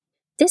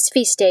This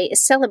feast day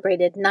is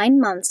celebrated 9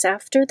 months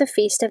after the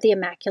Feast of the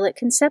Immaculate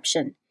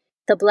Conception.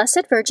 The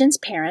Blessed Virgin's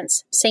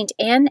parents, St.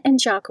 Anne and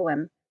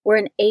Joachim, were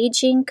an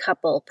aging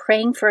couple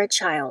praying for a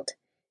child.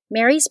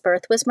 Mary's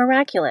birth was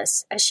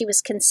miraculous, as she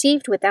was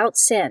conceived without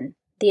sin,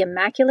 the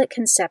Immaculate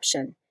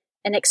Conception,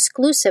 an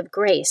exclusive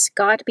grace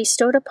God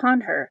bestowed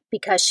upon her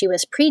because she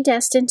was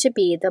predestined to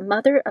be the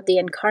mother of the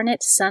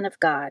incarnate Son of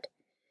God.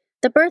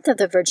 The birth of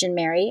the Virgin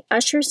Mary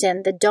ushers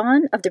in the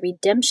dawn of the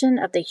redemption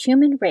of the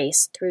human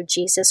race through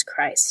Jesus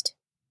Christ.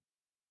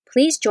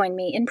 Please join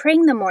me in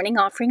praying the morning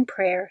offering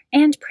prayer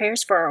and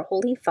prayers for our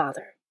Holy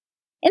Father.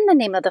 In the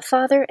name of the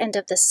Father, and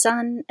of the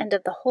Son, and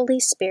of the Holy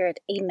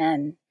Spirit,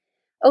 Amen.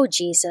 O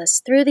Jesus,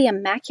 through the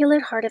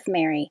Immaculate Heart of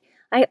Mary,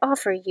 I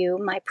offer you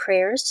my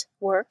prayers,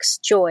 works,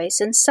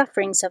 joys, and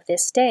sufferings of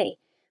this day,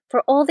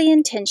 for all the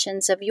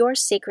intentions of your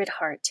Sacred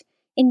Heart,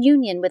 in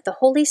union with the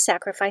holy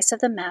sacrifice of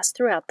the Mass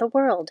throughout the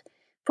world,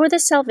 for the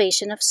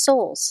salvation of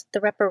souls, the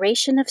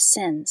reparation of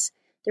sins,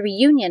 the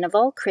reunion of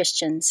all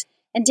Christians,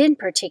 and in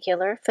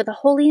particular for the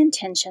holy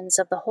intentions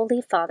of the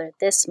Holy Father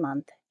this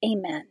month.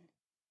 Amen.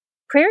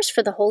 Prayers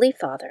for the Holy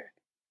Father.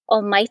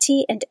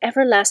 Almighty and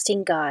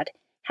everlasting God,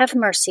 have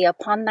mercy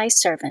upon thy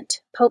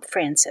servant, Pope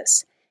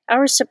Francis,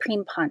 our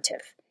Supreme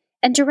Pontiff,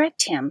 and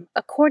direct him,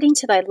 according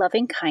to thy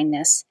loving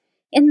kindness,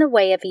 in the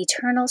way of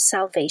eternal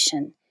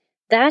salvation,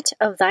 that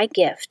of thy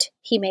gift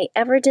he may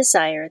ever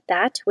desire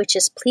that which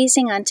is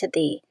pleasing unto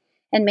thee,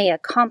 and may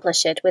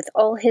accomplish it with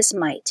all his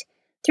might,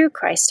 through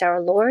Christ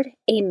our Lord.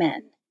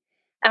 Amen.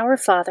 Our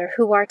Father,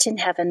 who art in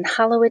heaven,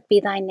 hallowed be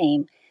thy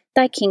name.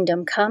 Thy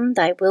kingdom come,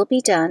 thy will be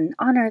done,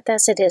 on earth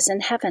as it is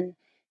in heaven.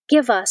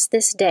 Give us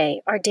this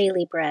day our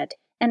daily bread,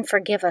 and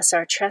forgive us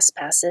our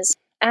trespasses,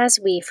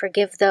 as we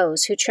forgive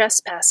those who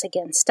trespass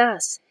against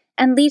us.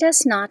 And lead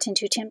us not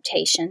into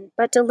temptation,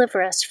 but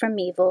deliver us from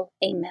evil.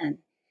 Amen.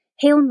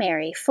 Hail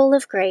Mary, full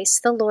of grace,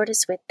 the Lord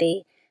is with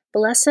thee.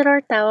 Blessed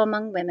art thou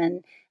among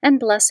women, and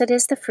blessed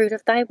is the fruit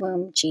of thy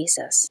womb,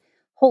 Jesus.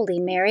 Holy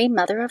Mary,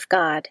 Mother of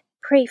God,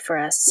 pray for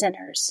us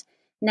sinners,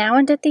 now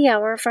and at the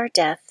hour of our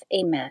death.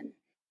 Amen.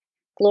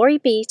 Glory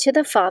be to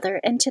the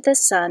Father, and to the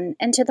Son,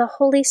 and to the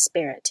Holy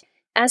Spirit,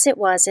 as it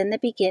was in the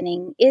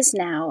beginning, is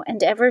now,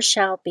 and ever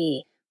shall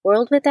be,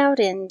 world without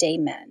end.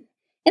 Amen.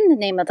 In the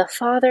name of the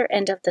Father,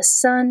 and of the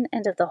Son,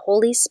 and of the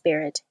Holy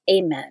Spirit.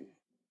 Amen.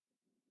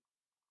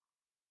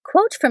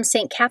 Quote from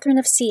St. Catherine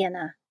of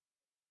Siena: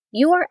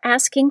 You are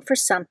asking for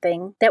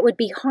something that would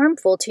be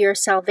harmful to your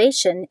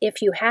salvation if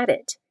you had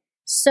it.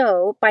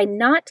 So, by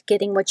not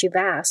getting what you've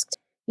asked,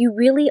 you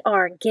really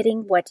are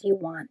getting what you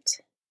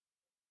want.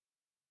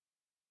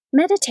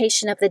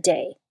 Meditation of the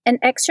Day, an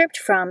excerpt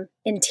from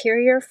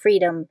Interior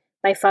Freedom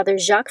by Father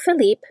Jacques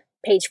Philippe,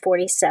 page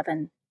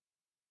 47.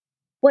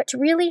 What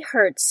really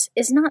hurts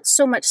is not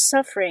so much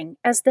suffering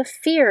as the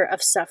fear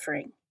of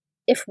suffering.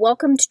 If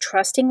welcomed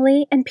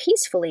trustingly and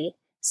peacefully,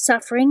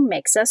 suffering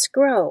makes us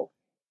grow.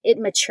 It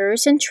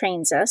matures and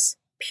trains us,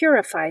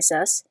 purifies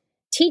us,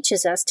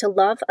 teaches us to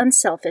love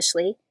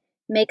unselfishly,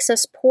 makes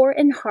us poor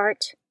in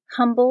heart,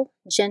 humble,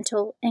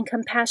 gentle, and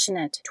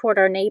compassionate toward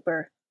our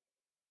neighbor.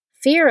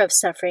 Fear of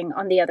suffering,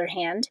 on the other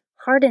hand,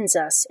 hardens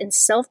us in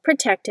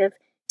self-protective,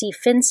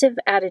 defensive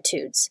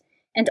attitudes,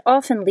 and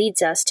often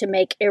leads us to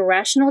make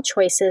irrational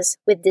choices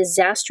with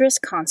disastrous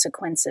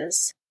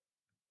consequences.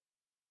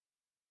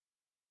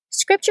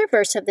 Scripture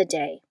verse of the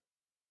day.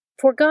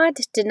 For God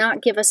did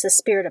not give us a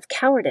spirit of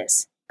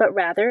cowardice, but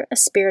rather a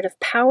spirit of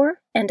power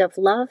and of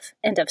love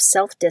and of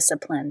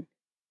self-discipline.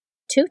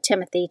 2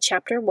 Timothy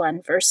chapter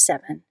 1, verse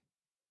 7.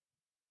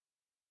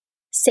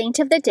 Saint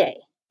of the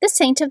Day. The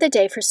saint of the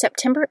day for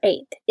September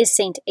 8th is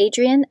Saint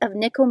Adrian of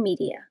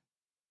Nicomedia.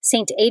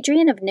 Saint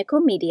Adrian of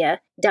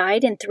Nicomedia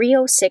died in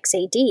 306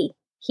 AD.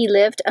 He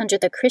lived under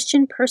the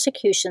Christian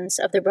persecutions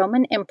of the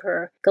Roman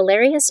Emperor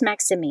Galerius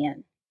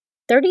Maximian.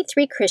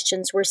 33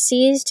 Christians were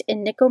seized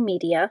in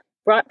Nicomedia,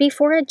 brought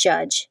before a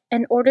judge,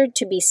 and ordered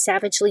to be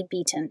savagely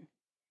beaten.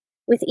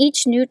 With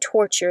each new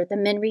torture the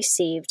men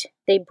received,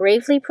 they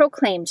bravely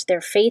proclaimed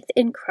their faith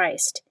in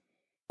Christ.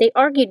 They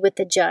argued with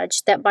the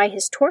judge that by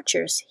his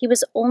tortures he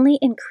was only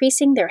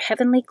increasing their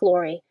heavenly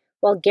glory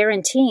while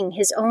guaranteeing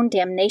his own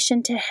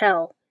damnation to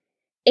hell.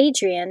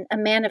 Adrian, a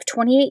man of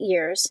 28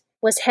 years,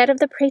 was head of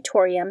the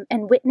praetorium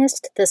and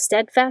witnessed the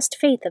steadfast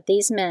faith of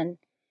these men.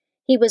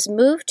 He was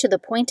moved to the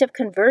point of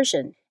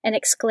conversion and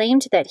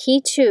exclaimed that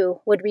he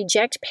too would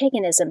reject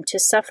paganism to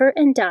suffer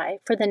and die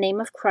for the name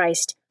of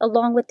Christ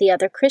along with the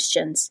other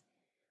Christians.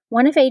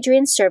 One of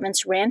Adrian's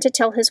servants ran to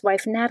tell his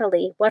wife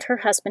Natalie what her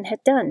husband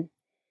had done.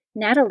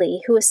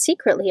 Natalie, who was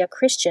secretly a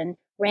Christian,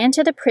 ran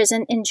to the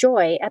prison in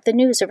joy at the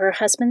news of her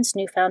husband's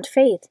newfound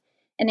faith,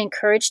 and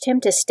encouraged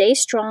him to stay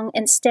strong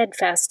and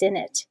steadfast in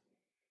it.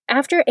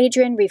 After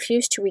Adrian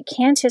refused to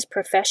recant his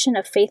profession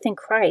of faith in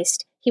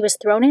Christ, he was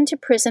thrown into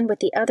prison with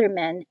the other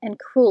men and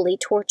cruelly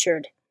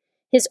tortured.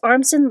 His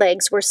arms and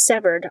legs were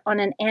severed on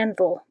an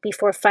anvil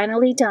before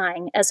finally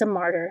dying as a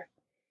martyr.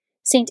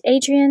 Saint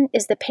Adrian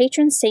is the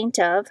patron saint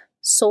of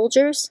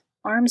soldiers,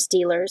 arms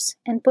dealers,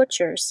 and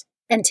butchers.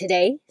 And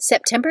today,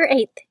 September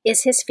 8th,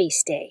 is his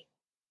feast day.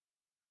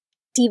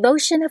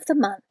 Devotion of the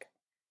Month.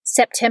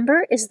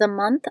 September is the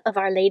month of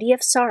Our Lady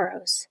of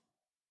Sorrows.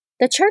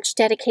 The Church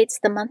dedicates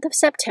the month of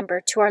September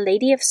to Our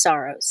Lady of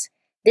Sorrows.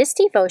 This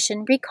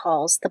devotion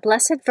recalls the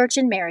Blessed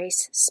Virgin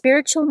Mary's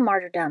spiritual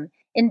martyrdom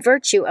in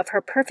virtue of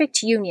her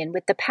perfect union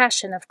with the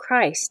Passion of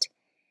Christ.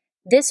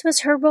 This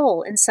was her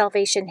role in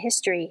salvation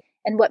history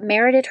and what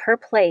merited her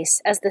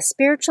place as the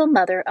spiritual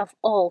mother of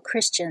all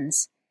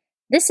Christians.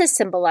 This is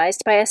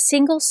symbolized by a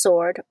single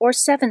sword or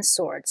 7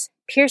 swords,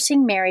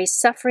 piercing Mary's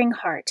suffering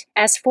heart,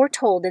 as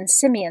foretold in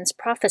Simeon's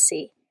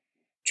prophecy.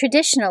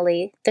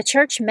 Traditionally, the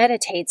Church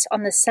meditates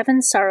on the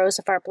 7 sorrows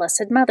of our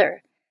Blessed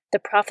Mother, the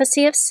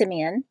prophecy of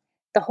Simeon,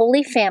 the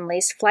Holy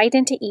Family's flight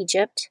into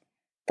Egypt,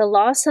 the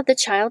loss of the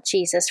child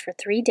Jesus for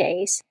 3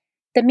 days,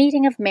 the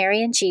meeting of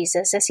Mary and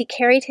Jesus as he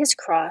carried his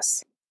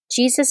cross,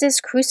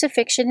 Jesus'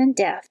 crucifixion and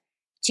death,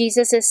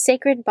 Jesus'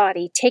 sacred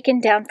body taken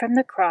down from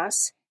the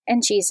cross,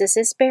 and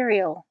Jesus'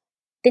 burial.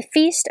 The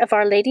Feast of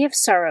Our Lady of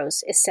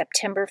Sorrows is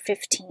September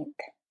 15th.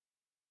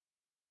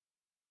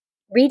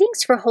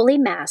 Readings for Holy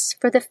Mass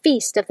for the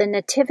Feast of the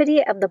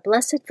Nativity of the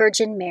Blessed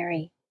Virgin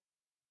Mary.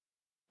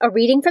 A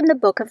reading from the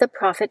book of the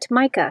prophet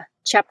Micah,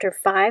 chapter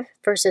 5,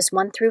 verses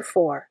 1 through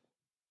 4.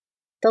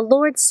 The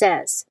Lord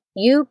says,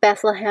 "You,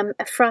 Bethlehem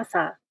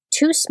Ephrathah,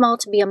 too small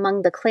to be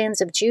among the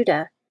clans of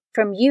Judah,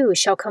 from you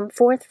shall come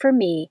forth for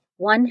me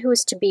one who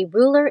is to be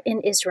ruler in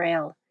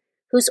Israel,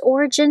 whose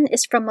origin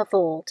is from of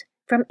old,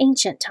 from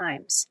ancient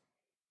times.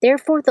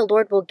 Therefore the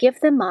Lord will give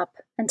them up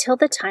until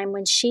the time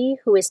when she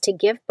who is to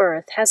give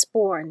birth has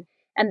born,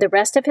 and the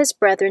rest of his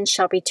brethren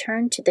shall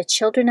return to the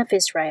children of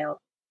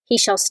Israel. He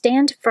shall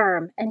stand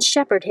firm and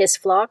shepherd his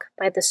flock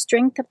by the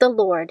strength of the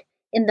Lord,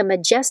 in the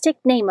majestic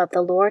name of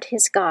the Lord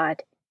his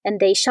God,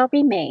 and they shall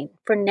remain,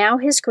 for now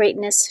his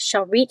greatness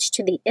shall reach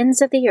to the ends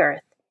of the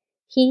earth.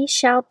 He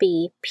shall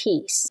be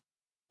peace."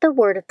 The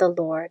word of the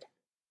Lord.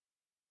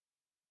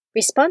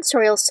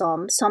 Responsorial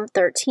Psalm, Psalm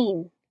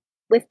 13.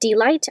 With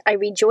delight I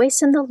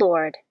rejoice in the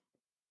Lord.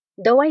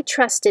 Though I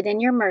trusted in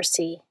your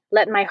mercy,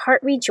 let my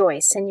heart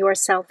rejoice in your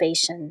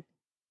salvation.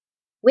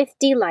 With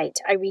delight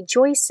I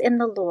rejoice in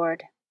the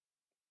Lord.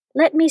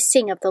 Let me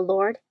sing of the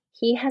Lord,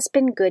 he has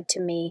been good to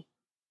me.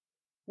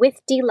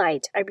 With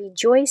delight I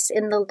rejoice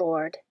in the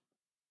Lord.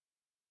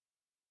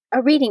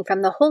 A reading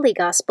from the Holy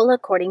Gospel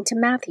according to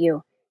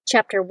Matthew,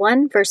 chapter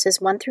 1, verses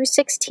 1 through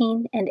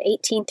 16 and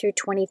 18 through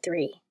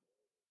 23.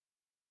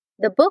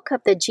 The book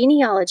of the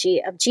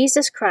genealogy of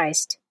Jesus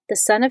Christ, the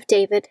son of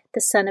David,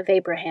 the son of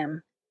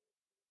Abraham.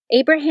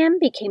 Abraham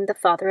became the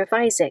father of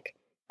Isaac,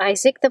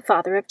 Isaac the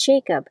father of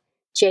Jacob,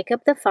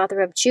 Jacob the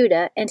father of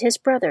Judah and his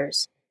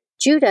brothers.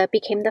 Judah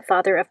became the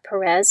father of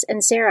Perez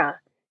and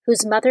Zerah,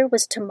 whose mother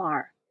was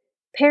Tamar.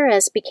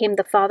 Perez became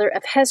the father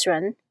of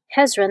Hezron,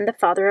 Hezron the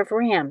father of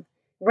Ram,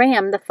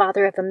 Ram the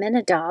father of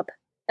Amminadab,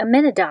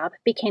 Amminadab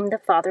became the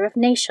father of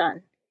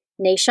Nahshon,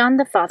 Nahshon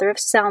the father of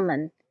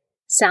Salmon,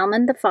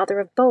 Salmon the father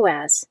of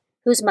Boaz,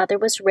 whose mother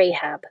was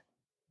Rahab.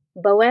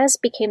 Boaz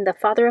became the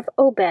father of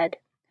Obed,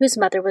 whose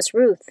mother was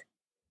Ruth.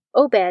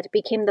 Obed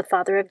became the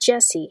father of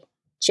Jesse,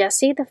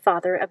 Jesse the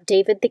father of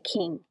David the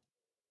king.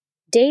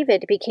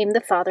 David became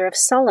the father of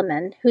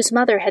Solomon, whose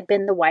mother had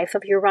been the wife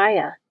of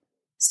Uriah.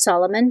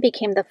 Solomon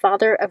became the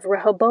father of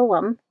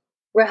Rehoboam,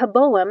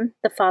 Rehoboam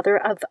the father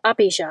of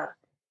Abijah,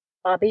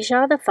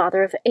 Abijah the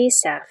father of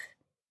Asaph.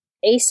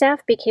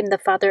 Asaph became the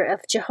father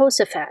of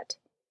Jehoshaphat,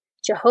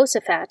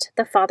 Jehoshaphat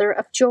the father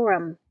of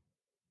Joram,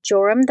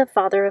 Joram the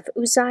father of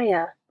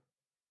Uzziah.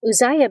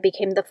 Uzziah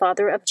became the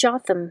father of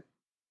Jotham,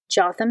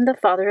 Jotham the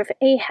father of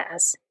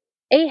Ahaz,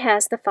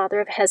 Ahaz the father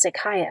of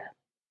Hezekiah.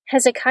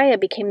 Hezekiah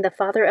became the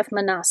father of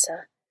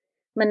Manasseh,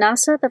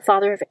 Manasseh the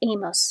father of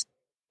Amos,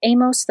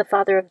 Amos the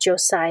father of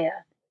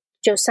Josiah.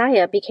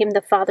 Josiah became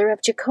the father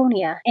of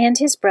Jeconiah and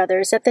his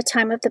brothers at the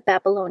time of the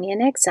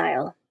Babylonian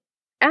exile.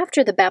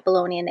 After the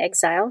Babylonian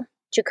exile,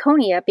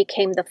 Jeconiah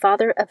became the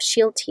father of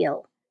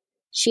Shealtiel,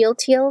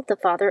 Shealtiel the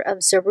father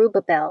of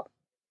Zerubbabel,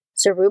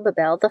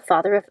 Zerubbabel the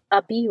father of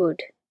Abiud.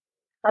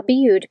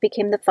 Abiud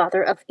became the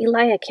father of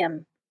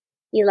Eliakim,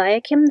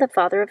 Eliakim the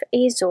father of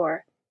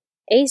Azor,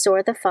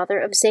 Azor the father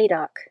of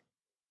Zadok.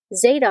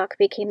 Zadok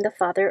became the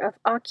father of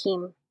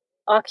Achim,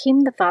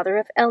 Achim the father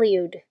of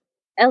Eliud,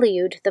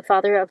 Eliud the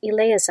father of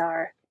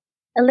Eleazar.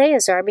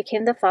 Eleazar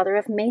became the father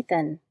of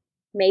Mathan,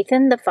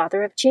 Mathan the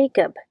father of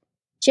Jacob,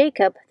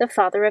 Jacob the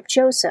father of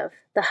Joseph,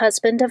 the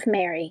husband of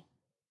Mary.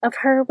 Of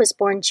her was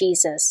born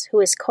Jesus, who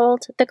is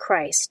called the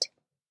Christ.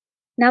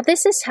 Now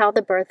this is how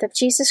the birth of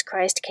Jesus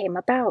Christ came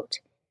about.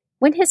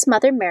 When his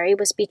mother Mary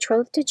was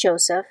betrothed to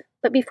Joseph,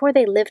 but before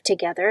they lived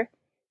together,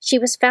 she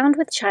was found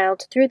with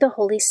child through the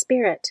Holy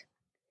Spirit.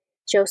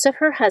 Joseph,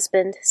 her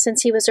husband,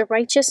 since he was a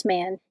righteous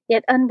man,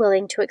 yet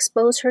unwilling to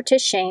expose her to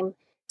shame,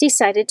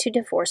 decided to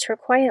divorce her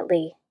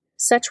quietly.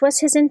 Such was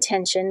his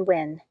intention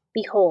when,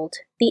 behold,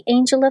 the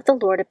angel of the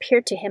Lord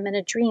appeared to him in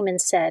a dream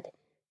and said,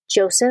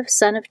 "Joseph,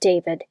 son of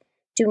David,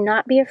 do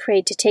not be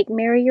afraid to take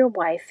Mary your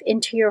wife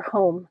into your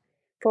home,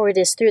 for it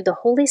is through the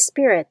Holy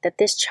Spirit that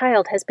this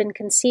child has been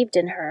conceived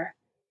in her.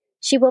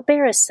 She will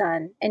bear a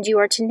son, and you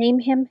are to name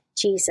him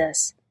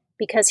Jesus,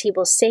 because he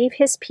will save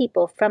his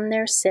people from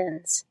their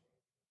sins.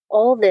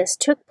 All this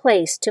took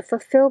place to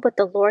fulfill what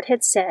the Lord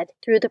had said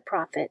through the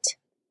prophet.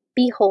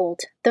 Behold,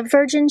 the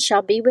virgin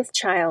shall be with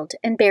child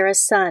and bear a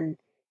son,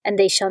 and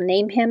they shall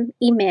name him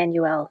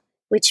Emmanuel,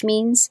 which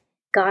means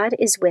God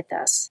is with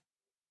us.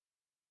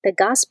 The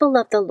Gospel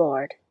of the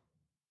Lord.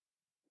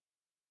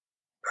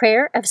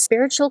 Prayer of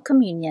Spiritual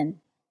Communion.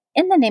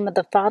 In the name of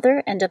the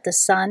Father, and of the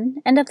Son,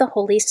 and of the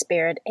Holy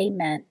Spirit.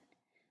 Amen.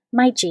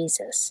 My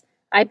Jesus,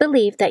 I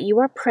believe that you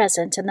are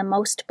present in the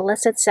most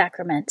blessed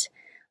sacrament.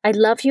 I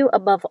love you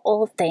above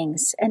all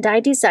things, and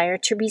I desire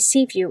to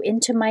receive you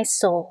into my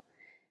soul.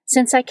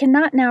 Since I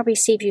cannot now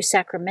receive you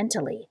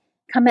sacramentally,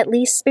 come at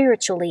least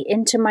spiritually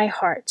into my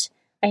heart.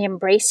 I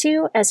embrace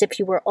you as if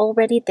you were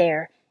already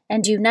there,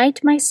 and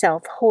unite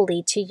myself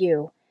wholly to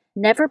you.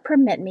 Never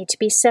permit me to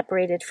be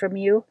separated from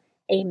you.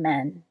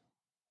 Amen.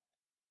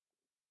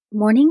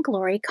 Morning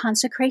Glory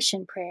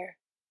Consecration Prayer.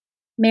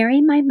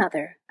 Mary, my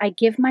mother, I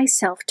give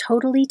myself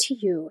totally to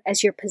you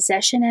as your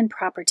possession and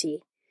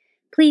property.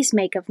 Please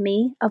make of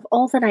me, of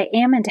all that I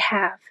am and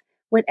have,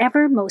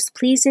 whatever most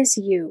pleases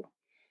you.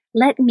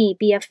 Let me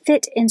be a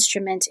fit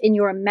instrument in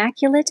your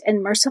immaculate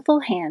and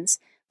merciful hands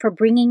for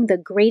bringing the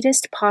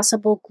greatest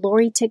possible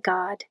glory to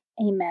God.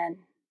 Amen.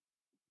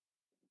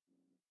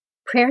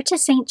 Prayer to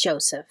Saint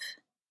Joseph.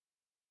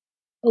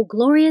 O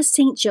glorious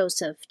Saint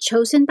Joseph,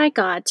 chosen by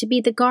God to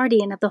be the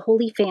guardian of the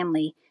Holy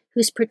Family,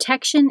 whose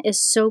protection is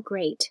so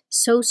great,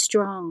 so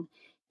strong,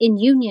 in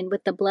union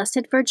with the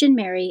Blessed Virgin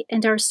Mary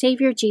and our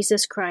Savior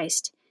Jesus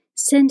Christ,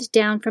 send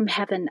down from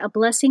heaven a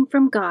blessing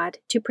from God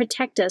to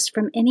protect us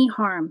from any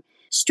harm,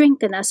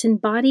 strengthen us in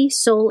body,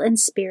 soul, and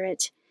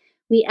spirit.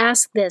 We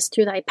ask this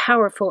through thy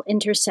powerful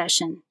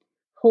intercession.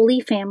 Holy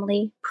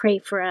Family, pray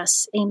for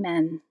us.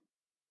 Amen.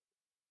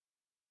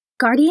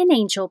 Guardian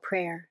Angel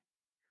Prayer.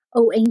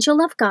 O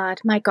angel of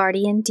God, my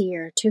guardian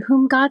dear, to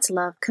whom God's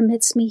love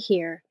commits me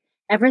here,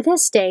 ever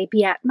this day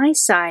be at my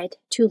side,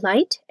 to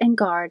light and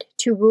guard,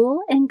 to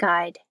rule and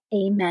guide.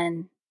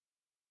 Amen.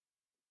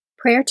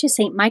 Prayer to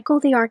Saint Michael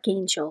the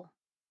Archangel.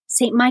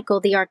 Saint Michael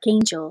the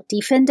Archangel,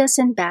 defend us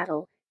in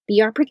battle,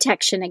 be our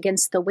protection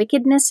against the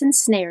wickedness and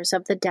snares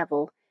of the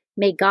devil.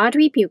 May God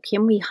rebuke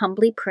him, we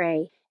humbly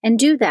pray, and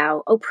do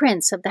thou, O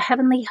Prince of the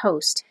heavenly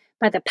host,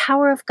 by the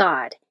power of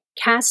God,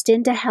 cast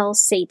into hell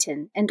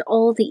Satan and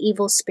all the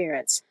evil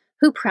spirits,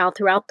 who prowl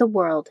throughout the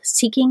world,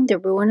 seeking the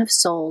ruin of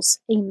souls.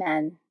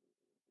 Amen.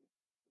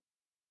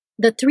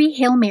 The Three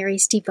Hail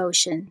Marys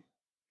Devotion.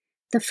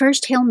 The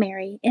first Hail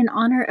Mary, in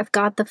honor of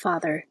God the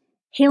Father.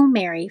 Hail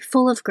Mary,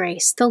 full of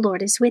grace, the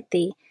Lord is with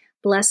thee.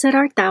 Blessed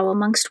art thou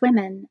amongst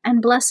women,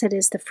 and blessed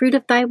is the fruit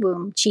of thy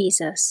womb,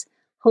 Jesus.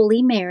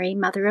 Holy Mary,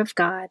 Mother of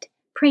God,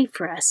 pray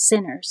for us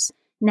sinners,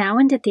 now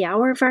and at the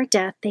hour of our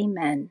death.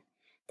 Amen.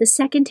 The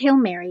second Hail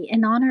Mary,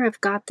 in honor of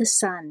God the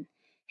Son.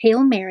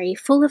 Hail Mary,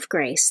 full of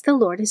grace, the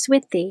Lord is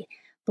with thee.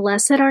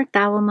 Blessed art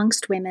thou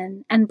amongst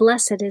women, and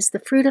blessed is the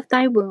fruit of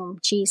thy womb,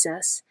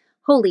 Jesus.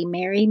 Holy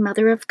Mary,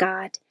 Mother of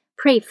God,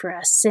 pray for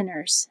us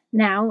sinners,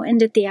 now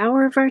and at the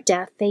hour of our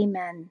death.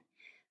 Amen.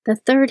 The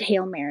third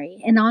Hail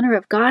Mary, in honor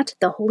of God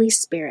the Holy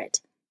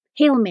Spirit.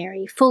 Hail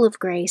Mary, full of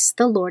grace,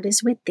 the Lord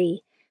is with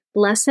thee.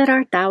 Blessed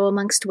art thou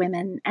amongst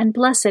women, and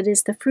blessed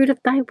is the fruit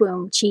of thy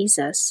womb,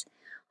 Jesus.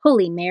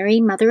 Holy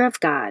Mary, Mother of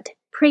God,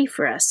 pray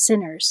for us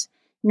sinners,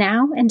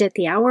 now and at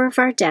the hour of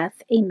our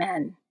death.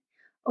 Amen.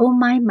 O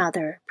my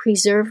Mother,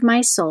 preserve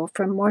my soul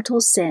from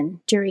mortal sin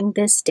during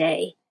this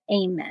day.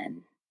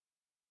 Amen.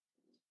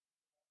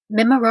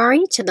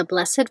 Memorare to the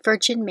Blessed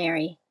Virgin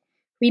Mary.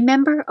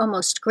 Remember, O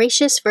most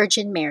gracious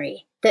Virgin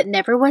Mary, that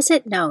never was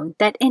it known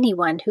that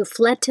anyone who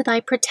fled to thy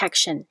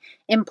protection,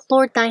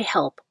 implored thy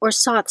help, or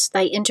sought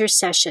thy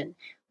intercession,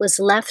 was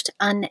left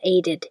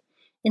unaided.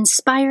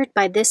 Inspired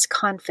by this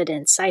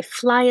confidence, I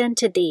fly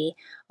unto thee,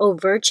 O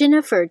Virgin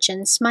of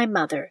Virgins, my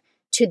Mother.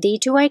 To thee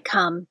do I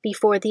come,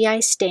 before thee I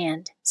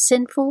stand,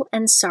 sinful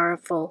and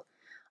sorrowful.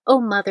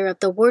 O Mother of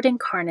the Word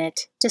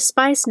incarnate,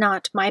 despise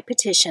not my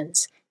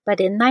petitions, but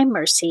in thy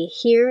mercy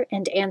hear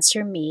and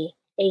answer me.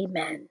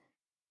 Amen.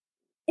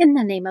 In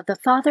the name of the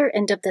Father,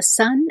 and of the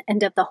Son,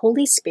 and of the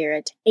Holy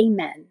Spirit.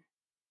 Amen.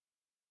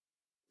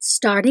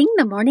 Starting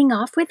the morning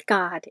off with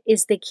God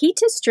is the key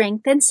to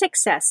strength and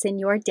success in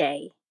your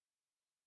day.